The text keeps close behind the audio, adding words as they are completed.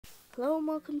Hello and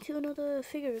welcome to another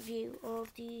figure review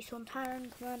of the Sontaron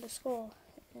Commander Score,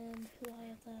 who I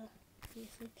have there,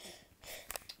 obviously.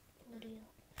 Bloody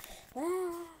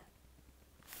hell.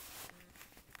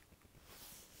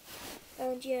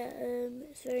 And yeah,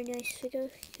 it's a very nice figure.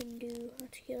 You can do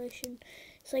articulation.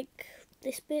 It's like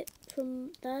this bit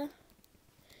from there,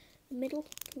 the middle.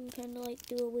 You can kind of like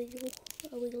do a wiggly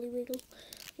wiggle.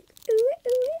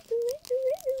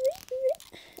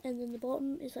 And then the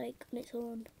bottom is like on its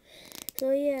own.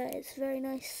 So yeah, it's very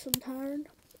nice sontaron,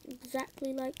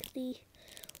 exactly like the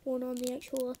one on the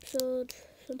actual episode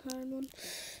sontaron one.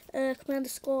 Commander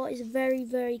Score is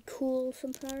very cool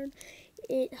sontaron.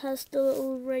 It has the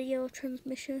little radio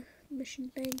transmission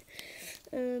thing.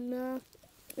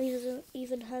 It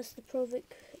even has the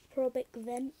probic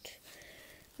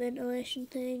ventilation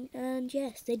thing, and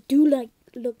yes, they do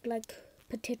look like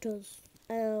potatoes,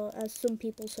 as some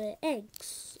people say,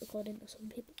 eggs, according to some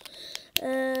people.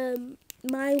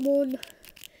 My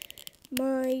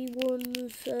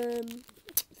one's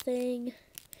thing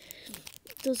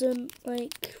doesn't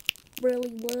like really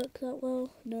work that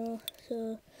well, no,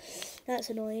 so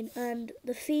that's annoying. And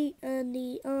the feet and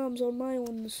the arms on my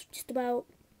ones, just about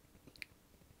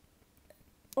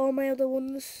all my other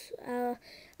ones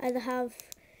either have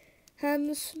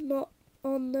hands not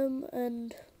on them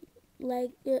and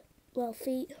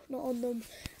feet not on them,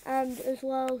 and as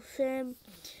well same.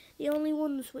 The only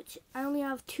ones which I only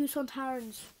have two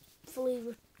sontarons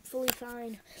fully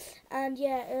fine. And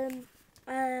yeah,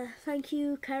 thank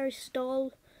you, Carrie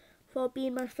Stoll, for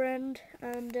being my friend,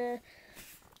 and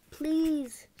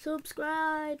please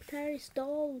subscribe, Carrie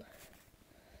Stoll.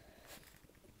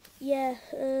 Yeah,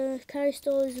 Carrie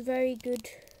Stoll is a very good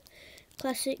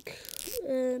classic,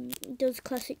 does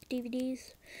classic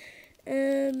DVDs.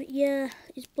 Yeah,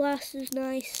 his blast is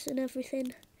nice and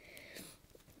everything.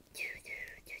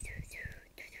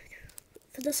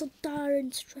 For the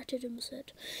sontaron stratagem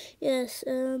set. Yes,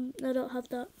 I don't have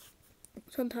that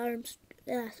sontaron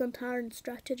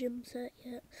stratagem set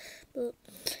yet. But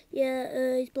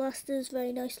yeah, his blaster is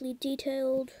very nicely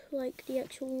detailed, like the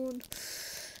actual one.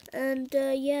 And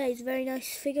yeah, he's a very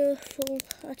nice figure, full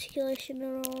articulation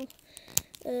and all.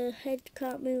 Head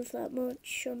can't move that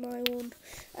much on my one.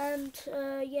 And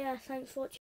yeah, thanks for watching.